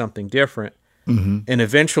tuned to something different, and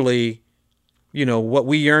eventually. What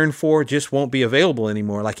we yearn for just won't be available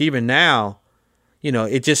anymore. Like, even now,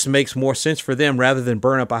 it just makes more sense for them, rather than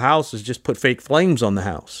burn up a house, is just put fake flames on the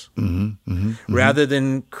house. Rather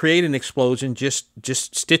than create an explosion, just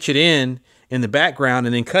stitch it in the background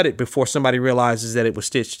and then cut it before somebody realizes that it was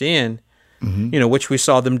stitched in. Which we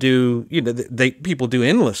saw them do. People do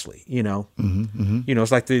endlessly.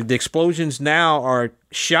 It's like the explosions now are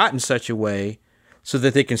shot in such a way so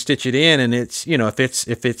that they can stitch it in, and it's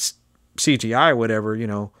if it's CGI or whatever,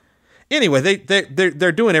 Anyway,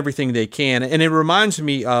 they're doing everything they can, and it reminds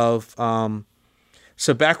me of.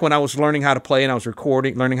 So back when I was learning how to play and I was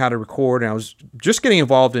learning how to record, and I was just getting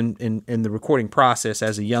involved in the recording process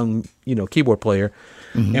as a young keyboard player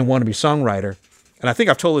and wannabe songwriter. And I think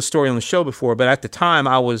I've told this story on the show before, but at the time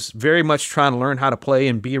I was very much trying to learn how to play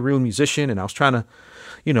and be a real musician, and I was trying to,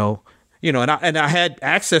 and I had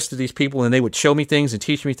access to these people, and they would show me things and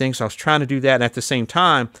teach me things. So I was trying to do that, and at the same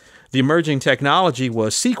time, the emerging technology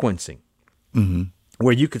was sequencing,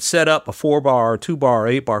 where you could set up a 4-bar, 2-bar, or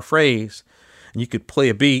 8-bar phrase, and you could play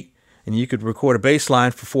a beat, and you could record a bass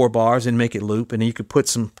line for 4 bars and make it loop, and then you could put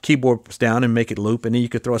some keyboards down and make it loop, and then you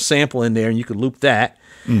could throw a sample in there and you could loop that,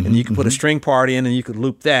 and you could put a string part in and you could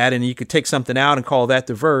loop that, and you could take something out and call that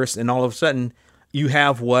the verse, and all of a sudden you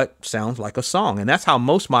have what sounds like a song. And that's how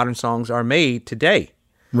most modern songs are made today.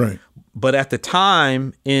 Right. But at the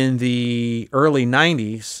time in the early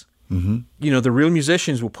 90s, the real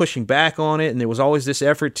musicians were pushing back on it, and there was always this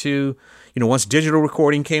effort to, once digital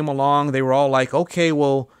recording came along, they were all like, okay,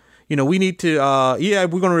 well, we need to, we're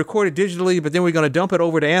going to record it digitally, but then we're going to dump it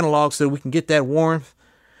over to analog so that we can get that warmth.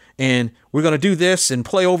 And we're going to do this and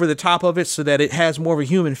play over the top of it so that it has more of a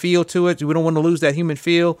human feel to it. We don't want to lose that human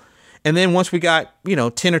feel. And then once we got,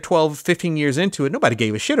 10 or 12, 15 years into it, nobody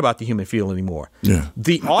gave a shit about the human feel anymore. Yeah.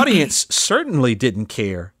 The audience certainly didn't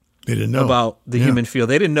care. They didn't know about the human feel.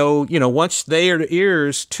 They didn't know, once their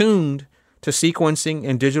ears tuned to sequencing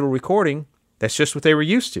and digital recording, that's just what they were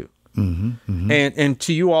used to. And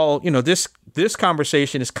to you all, this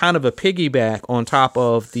conversation is kind of a piggyback on top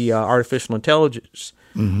of the artificial intelligence,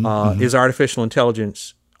 is artificial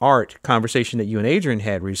intelligence art conversation that you and Adrian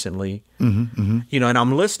had recently. And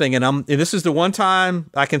I'm listening, and this is the one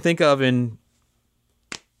time I can think of in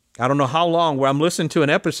I don't know how long, where I'm listening to an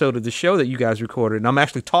episode of the show that you guys recorded, and I'm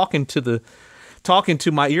actually talking to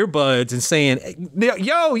my earbuds and saying,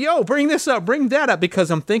 yo, bring this up, bring that up,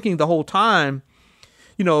 because I'm thinking the whole time,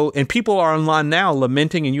 and people are online now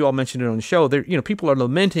lamenting, and you all mentioned it on the show, people are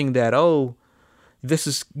lamenting that, this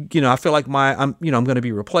is, I feel like I'm going to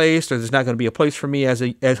be replaced, or there's not going to be a place for me as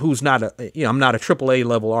who's not I'm not a AAA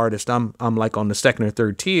level artist. I'm like on the second or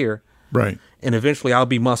third tier. Right. And eventually I'll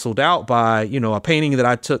be muscled out by, a painting that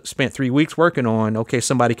I spent 3 weeks working on. Okay,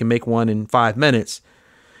 somebody can make one in 5 minutes.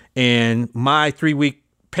 And my 3-week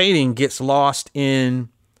painting gets lost in,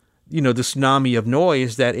 the tsunami of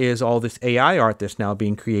noise that is all this AI art that's now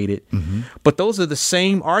being created. But those are the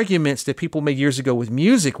same arguments that people made years ago with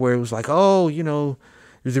music, where it was like, the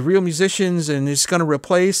real musicians and it's going to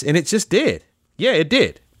replace. And it just did. Yeah, it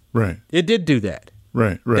did. Right. It did do that.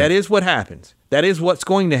 Right. That is what happens. That is what's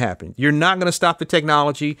going to happen. You're not going to stop the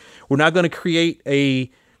technology. We're not going to create a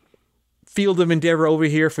field of endeavor over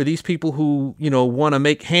here for these people who, want to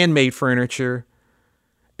make handmade furniture,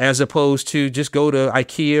 as opposed to just go to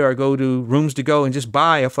IKEA or go to Rooms to Go and just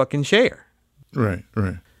buy a fucking chair. Right.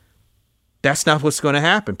 That's not what's going to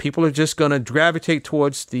happen. People are just going to gravitate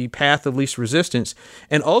towards the path of least resistance.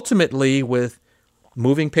 And ultimately, with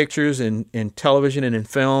moving pictures and in television and in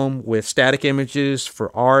film, with static images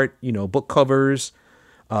for art, book covers,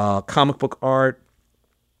 comic book art,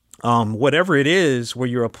 whatever it is where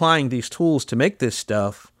you're applying these tools to make this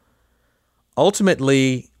stuff,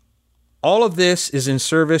 ultimately, all of this is in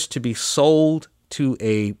service to be sold to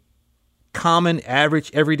a common, average,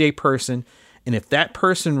 everyday person. And if that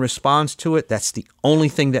person responds to it, that's the only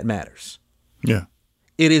thing that matters. Yeah.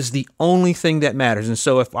 It is the only thing that matters. And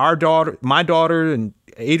so if my daughter and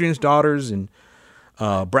Adrian's daughters and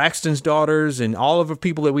Braxton's daughters and all of the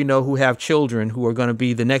people that we know who have children who are going to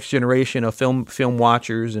be the next generation of film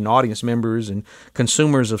watchers and audience members and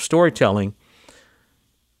consumers of storytelling,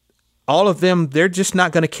 all of them, they're just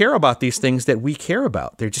not going to care about these things that we care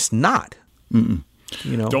about. They're just not.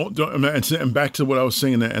 Don't. And back to what I was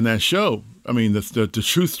saying in that show. I mean, the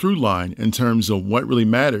truth through line in terms of what really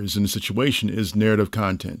matters in the situation is narrative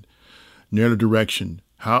content, narrative direction.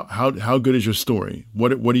 How good is your story?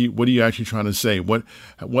 What are you actually trying to say?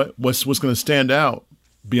 What's going to stand out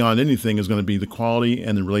beyond anything is going to be the quality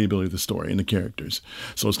and the relatability of the story and the characters.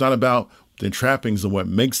 So it's not about the trappings of what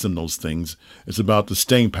makes them those things. It's about the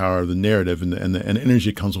staying power of the narrative and the energy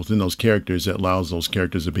that comes within those characters that allows those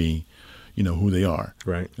characters to be, who they are.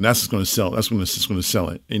 Right. And that's what's going to sell. That's what's going to sell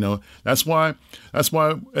it. That's why as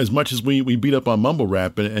much as we beat up on mumble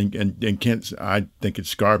rap and can't, I think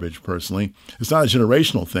it's garbage personally. It's not a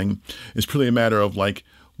generational thing. It's purely a matter of like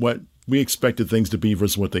what we expected things to be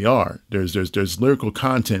versus what they are. There's lyrical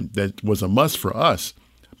content that was a must for us,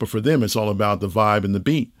 but for them, it's all about the vibe and the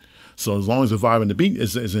beat. So as long as the vibe and the beat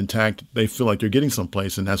is intact, they feel like they're getting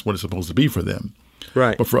someplace, and that's what it's supposed to be for them.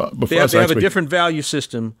 Right. But for they us, have a different value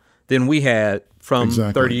system than we had from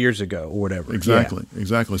Exactly. 30 years ago or whatever. Exactly. Yeah.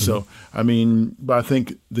 Exactly. So, but I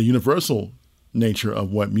think the universal nature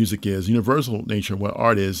of what music is, universal nature of what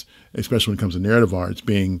art is, especially when it comes to narrative arts,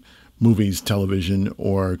 being movies, television,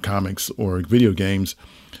 or comics, or video games,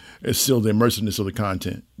 is still the immersiveness of the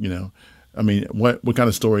content, I mean, what kind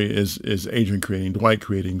of story is Adrian creating, Dwight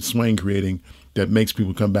creating, Swain creating that makes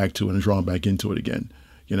people come back to it and drawn back into it again,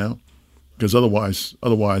 Because otherwise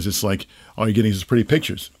it's like all you're getting is pretty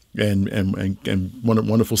pictures. and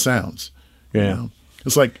wonderful sounds. Yeah. You know?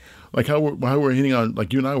 It's like how we're hitting on,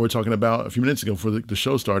 like you and I were talking about a few minutes ago before the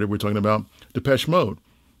show started. We're talking about Depeche Mode.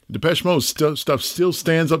 Depeche Mode stuff still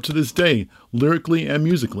stands up to this day, lyrically and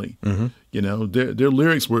musically. Mm-hmm. You know, their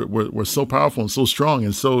lyrics were so powerful and so strong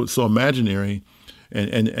and so imaginary,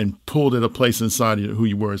 and pulled at a place inside of who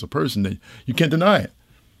you were as a person that you can't deny it.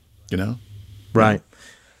 You know, right?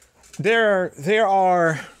 There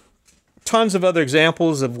are tons of other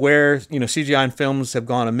examples of where CGI in films have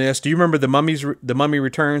gone amiss. Do you remember the Mummy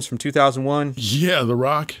Returns from 2001? Yeah, The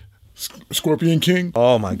Rock, Scorpion King.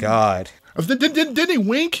 Oh my God! Didn't he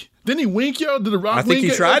wink? Didn't he wink, yo? Did The Rock? I think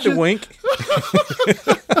he tried to wink.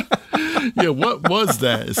 Yeah, what was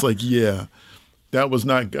that? It's like, yeah, that was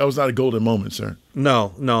not a golden moment, sir.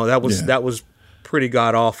 No, that was pretty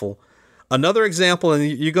god awful. Another example, and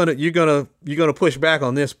you're gonna push back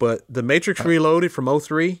on this, but The Matrix Reloaded from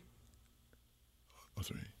 2003.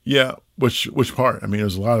 Yeah, which part? I mean,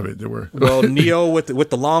 there's a lot of it. There were Neo with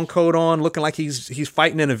the long coat on, looking like he's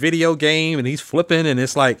fighting in a video game, and he's flipping, and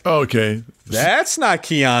it's like, okay, that's not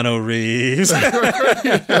Keanu Reeves.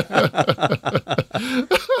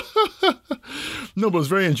 No, but it was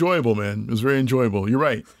very enjoyable, man. It was very enjoyable. You're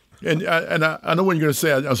right, and I know what you're going to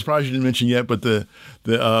say. I'm surprised you didn't mention yet, but the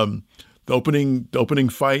opening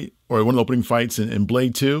fight, or one of the opening fights in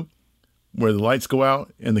Blade 2. Where the lights go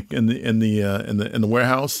out in the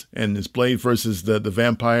warehouse, and it's Blade versus the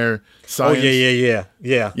vampire science. Oh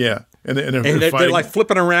yeah. And they're like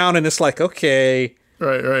flipping around, and it's like, okay,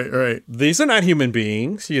 right. These are not human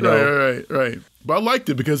beings, Right. But I liked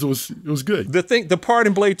it because it was good. The part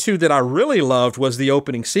in Blade 2 that I really loved was the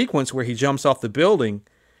opening sequence where he jumps off the building,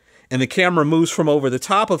 and the camera moves from over the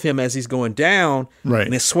top of him as he's going down, right?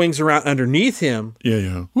 And it swings around underneath him,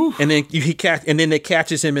 yeah. And then it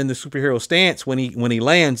catches him in the superhero stance when he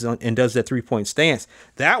lands and does that 3-point stance.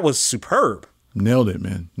 That was superb. Nailed it,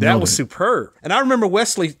 man. That was superb. And I remember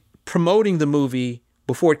Wesley promoting the movie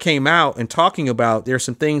before it came out and talking about there's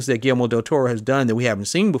some things that Guillermo del Toro has done that we haven't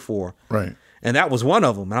seen before, right? And that was one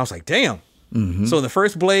of them. And I was like, damn. Mm-hmm. So in the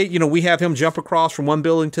first Blade, we have him jump across from one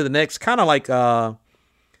building to the next, kind of like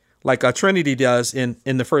Trinity does in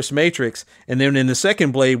the first Matrix. And then in the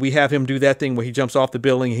second Blade, we have him do that thing where he jumps off the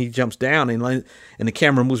building and he jumps down and the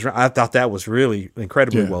camera moves around. I thought that was really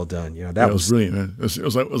incredibly well done. That was brilliant, man. It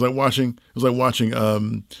was like watching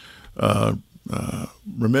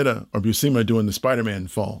Romita or Buscema doing the Spider-Man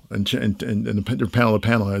fall and the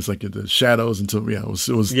panel has like the shadows until it was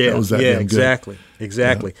that damn good.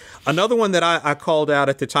 Exactly. Another one that I called out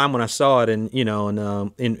at the time when I saw it,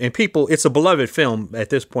 and people, it's a beloved film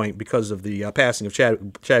at this point because of the passing of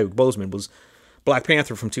Chadwick Boseman, was Black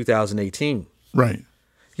Panther from 2018. Right.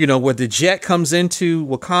 Where the jet comes into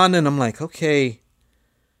Wakanda, and I'm like, okay,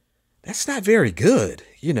 that's not very good,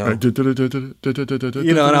 And I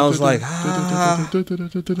was like,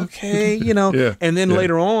 okay, Yeah. And then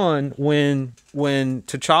later on, when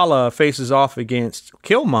T'Challa faces off against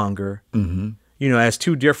Killmonger, as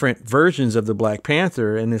two different versions of the Black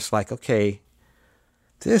Panther, and it's like, okay,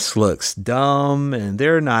 this looks dumb, and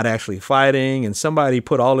they're not actually fighting, and somebody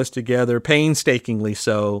put all this together painstakingly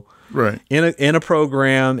so, right, in a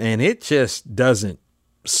program, and it just doesn't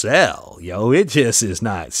sell, it just is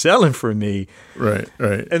not selling for me. Right.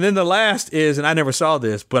 And then the last is, and I never saw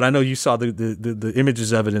this, but I know you saw the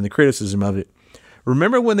images of it and the criticism of it.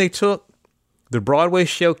 Remember when they took the Broadway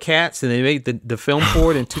show Cats and they made the film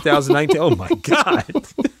for it in 2019? Oh my God.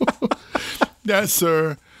 That,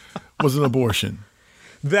 sir, was an abortion.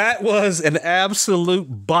 That was an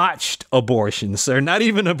absolute botched abortion, sir. Not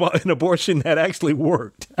even an abortion that actually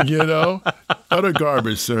worked. Utter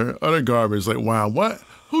garbage, sir. Utter garbage. Like, wow, what?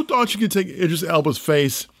 Who thought you could take Idris Elba's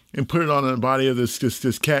face and put it on the body of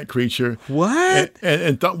this cat creature? What?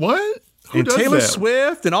 And thought, what? Who does Taylor that?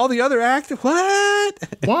 Swift and all the other actors. What?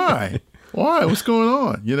 Why? What's going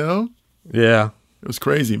on? Yeah. It was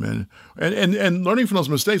crazy, man. And learning from those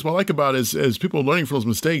mistakes. What I like about it is people learning from those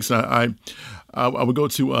mistakes. I would go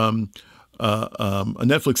to a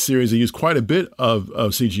Netflix series that used quite a bit of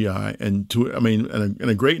CGI, in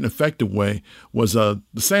a great and effective way was The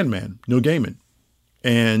Sandman, Neil Gaiman,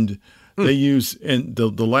 and they use in the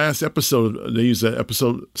last episode they used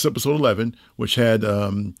episode 11, which had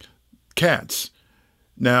cats.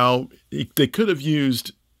 Now they could have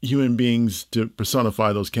used human beings to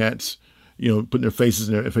personify those cats, putting their faces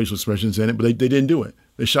and their facial expressions in it, but they didn't do it.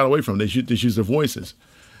 They shot away from it. They used their voices.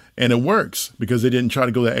 And it works because they didn't try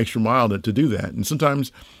to go that extra mile to do that. And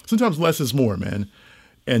sometimes less is more, man.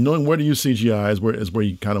 And knowing where to use CGI is where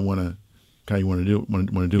you kind of want to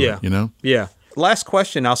do it. Yeah. Last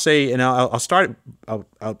question, I'll say, and I'll start. I'll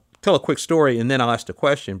tell a quick story and then I'll ask the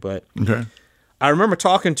question. But Okay. I remember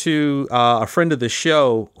talking to a friend of the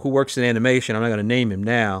show who works in animation. I'm not going to name him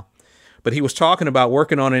now, but he was talking about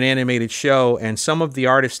working on an animated show, and some of the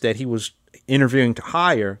artists that he was interviewing to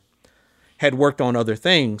hire had worked on other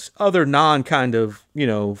things, other non kind of,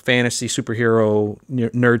 fantasy, superhero,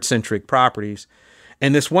 nerd-centric properties.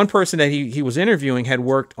 And this one person that he was interviewing had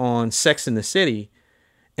worked on Sex and the City,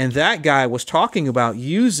 and that guy was talking about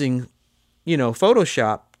using,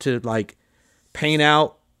 Photoshop to like paint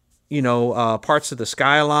out, parts of the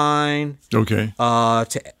skyline. Okay.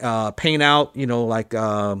 To paint out,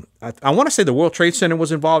 I want to say the World Trade Center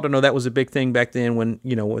was involved. I know that was a big thing back then when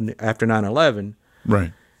after 9/11.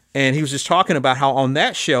 Right. And he was just talking about how on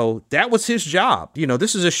that show, that was his job.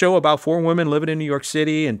 This is a show about 4 women living in New York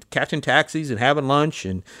City and catching taxis and having lunch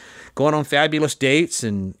and going on fabulous dates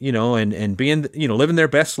and, and being, living their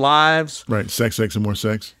best lives. Right. Sex, and more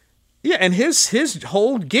sex. Yeah. And his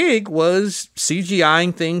whole gig was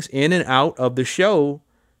CGIing things in and out of the show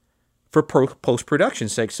for post-production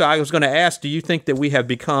sake. So I was going to ask, do you think that we have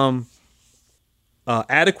become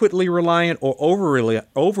adequately reliant or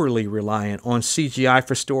overly reliant on CGI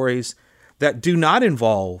for stories that do not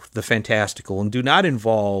involve the fantastical and do not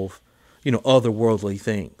involve, otherworldly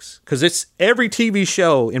things? Because it's every TV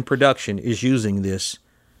show in production is using this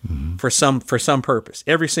for some purpose.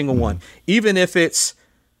 Every single one, even if it's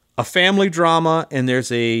a family drama and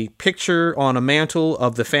there's a picture on a mantle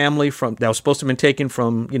of the family that was supposed to have been taken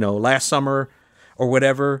from last summer or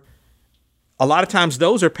whatever. A lot of times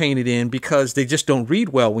those are painted in because they just don't read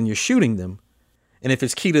well when you're shooting them. And if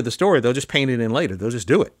it's key to the story, they'll just paint it in later. They'll just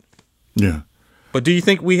do it. Yeah. But do you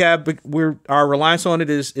think our reliance on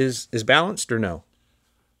it is balanced or no?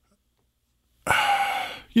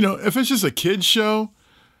 If it's just a kid's show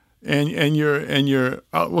and you're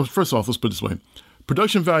well, first off, let's put it this way.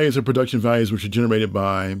 Production values are production values which are generated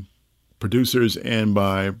by producers and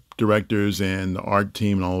by directors and the art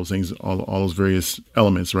team and all those things, all those various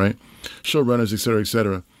elements, right? Showrunners, et cetera, et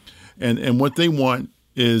cetera. And what they want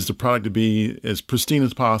is the product to be as pristine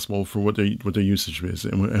as possible for what their usage is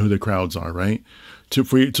and who their crowds are, right? To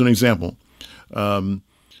an example,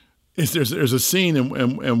 there's a scene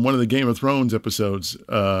in one of the Game of Thrones episodes,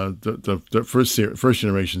 the first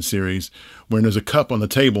generation series, where there's a cup on the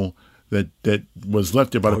table that was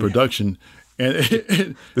left there by the production. And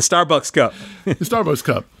the Starbucks cup. The Starbucks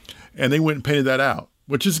cup. And they went and painted that out,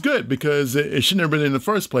 which is good because it shouldn't have been in the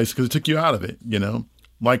first place because it took you out of it,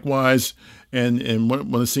 Likewise, and in one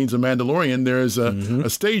of the scenes of Mandalorian, there's a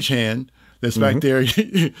stagehand that's back there,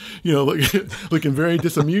 looking very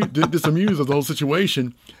disamused of the whole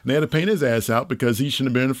situation. And they had to paint his ass out because he shouldn't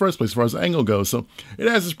have been in the first place as far as the angle goes. So it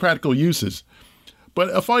has its practical uses. But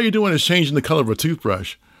if all you're doing is changing the color of a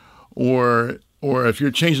toothbrush, or if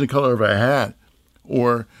you're changing the color of a hat,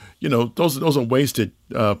 or those are wasted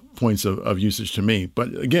points of usage to me.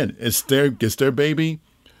 But again, it's their baby,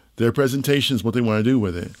 their presentation is what they want to do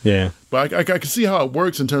with it. Yeah. But I can see how it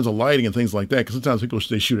works in terms of lighting and things like that. Because sometimes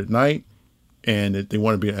they shoot at night, and they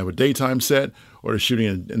want to have a daytime set, or they're shooting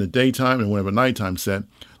in the daytime and want to have a nighttime set.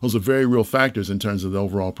 Those are very real factors in terms of the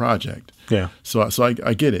overall project. Yeah. So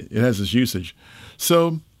I get it. It has its usage.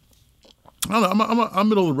 So I don't know. I'm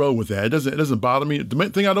middle of the road with that. It doesn't bother me. The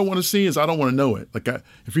main thing I don't want to see is I don't want to know it. Like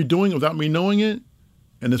if you're doing it without me knowing it,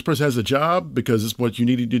 and this person has a job because it's what you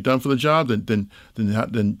need to get done for the job, then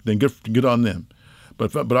good on them.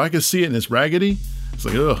 But I can see it and it's raggedy. It's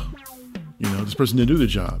like this person didn't do the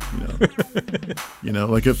job.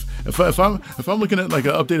 Like if I'm looking at like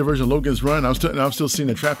an updated version of Logan's Run, and I'm still seeing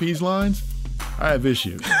the trapeze lines, I have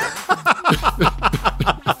issues.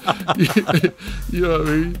 You know what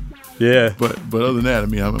I mean? Yeah. But other than that,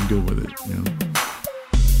 I'm good with it.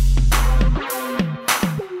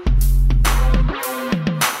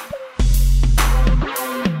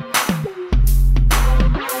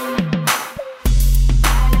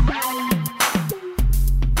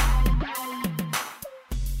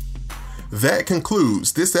 That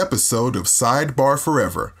concludes this episode of Sidebar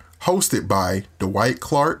Forever, hosted by Dwight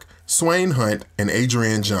Clark, Swain Hunt, and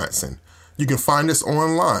Adrian Johnson. You can find us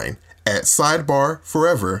online at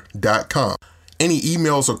sidebarforever.com. Any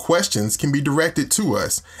emails or questions can be directed to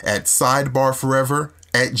us at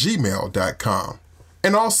sidebarforever@gmail.com.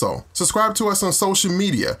 And also, subscribe to us on social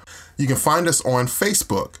media. You can find us on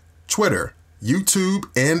Facebook, Twitter, YouTube,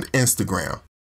 and Instagram.